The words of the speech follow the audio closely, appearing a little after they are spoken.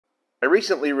I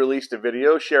recently released a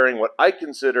video sharing what I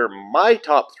consider my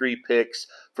top 3 picks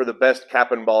for the best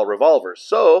cap and ball revolvers.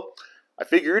 So I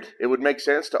figured it would make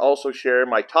sense to also share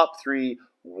my top 3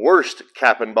 worst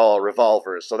cap and ball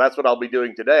revolvers. So that's what I'll be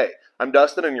doing today. I'm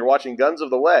Dustin and you're watching Guns of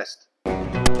the West.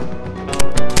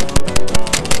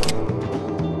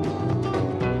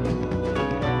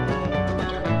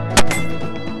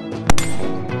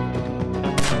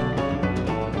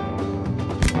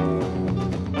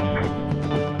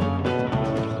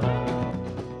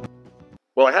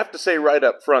 Well, I have to say right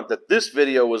up front that this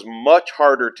video was much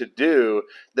harder to do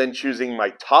than choosing my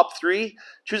top 3.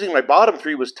 Choosing my bottom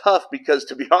 3 was tough because,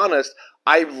 to be honest,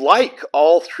 I like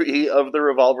all 3 of the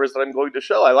revolvers that I'm going to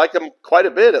show. I like them quite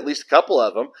a bit, at least a couple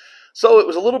of them. So it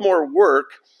was a little more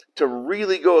work to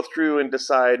really go through and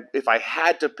decide if I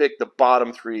had to pick the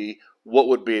bottom 3, what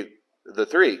would be the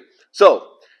 3. So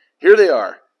here they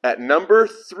are. At number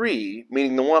 3,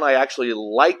 meaning the one I actually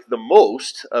like the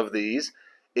most of these,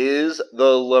 is the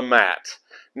LeMat.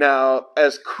 Now,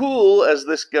 as cool as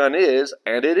this gun is,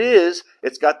 and it is,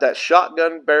 it's got that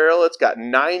shotgun barrel, it's got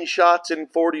 9 shots in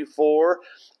 44,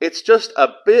 it's just a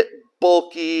bit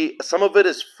bulky, some of it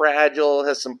is fragile,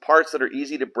 has some parts that are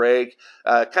easy to break,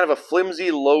 kind of a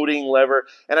flimsy loading lever,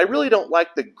 and I really don't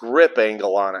like the grip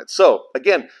angle on it. So,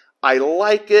 again, I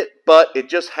like it, but it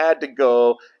just had to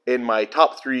go in my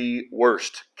top 3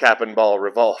 worst cap and ball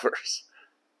revolvers.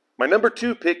 My number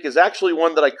 2 pick is actually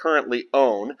one that I currently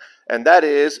own, and that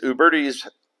is Uberti's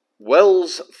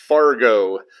Wells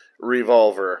Fargo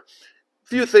revolver.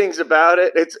 Few things about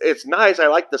it. It's nice. I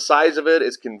like the size of it.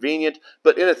 It's convenient,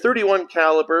 but in a 31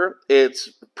 caliber, it's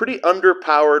pretty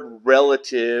underpowered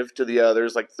relative to the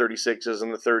others, like 36s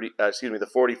and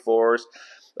the 44s,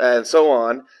 and so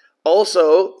on.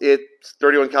 Also, it's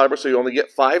 31 caliber, so you only get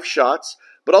 5 shots.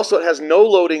 But also it has no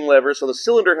loading lever, so the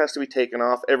cylinder has to be taken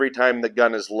off every time the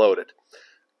gun is loaded.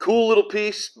 Cool little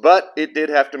piece, but it did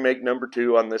have to make number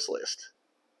 2 on this list.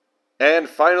 And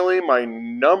finally, my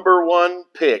number 1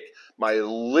 pick, my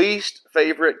least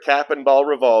favorite cap and ball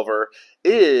revolver,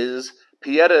 is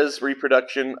Pietta's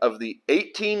reproduction of the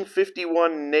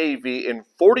 1851 Navy in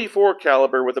 44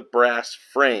 caliber with a brass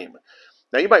frame.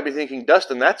 Now you might be thinking,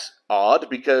 Dustin, that's odd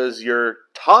because your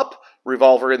top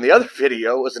revolver in the other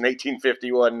video was an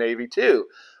 1851 Navy too.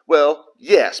 Well,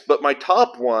 yes, but my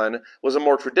top one was a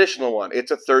more traditional one.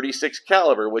 It's a 36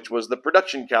 caliber, which was the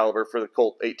production caliber for the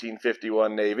Colt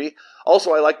 1851 Navy.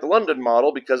 Also, I like the London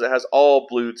model because it has all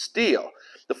blued steel.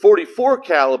 The 44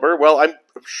 caliber, well, I'm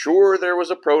sure there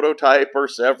was a prototype or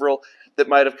several that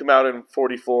might have come out in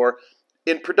 44.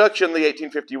 In production, the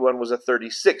 1851 was a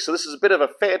 36, so this is a bit of a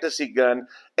fantasy gun,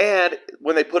 and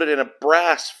when they put it in a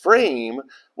brass frame,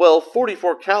 well,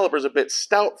 44 caliber is a bit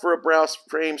stout for a brass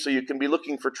frame, so you can be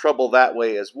looking for trouble that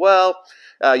way as well.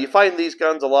 You find these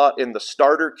guns a lot in the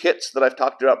starter kits that I've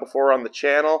talked about before on the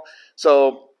channel.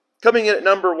 So coming in at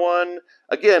number 1,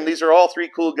 again, these are all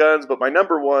 3 cool guns, but my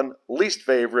number 1 least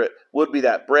favorite would be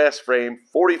that brass frame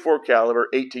 44 caliber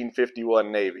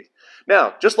 1851 Navy.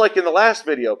 Now, just like in the last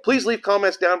video, please leave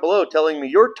comments down below telling me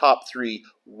your top 3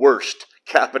 worst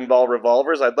cap and ball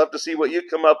revolvers. I'd love to see what you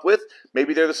come up with.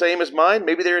 Maybe they're the same as mine.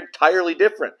 Maybe they're entirely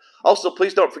different. Also,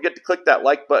 please don't forget to click that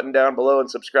like button down below and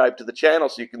subscribe to the channel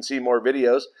so you can see more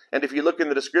videos. And if you look in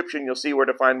the description, you'll see where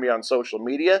to find me on social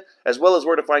media, as well as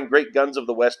where to find great Guns of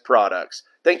the West products.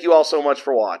 Thank you all so much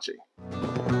for watching.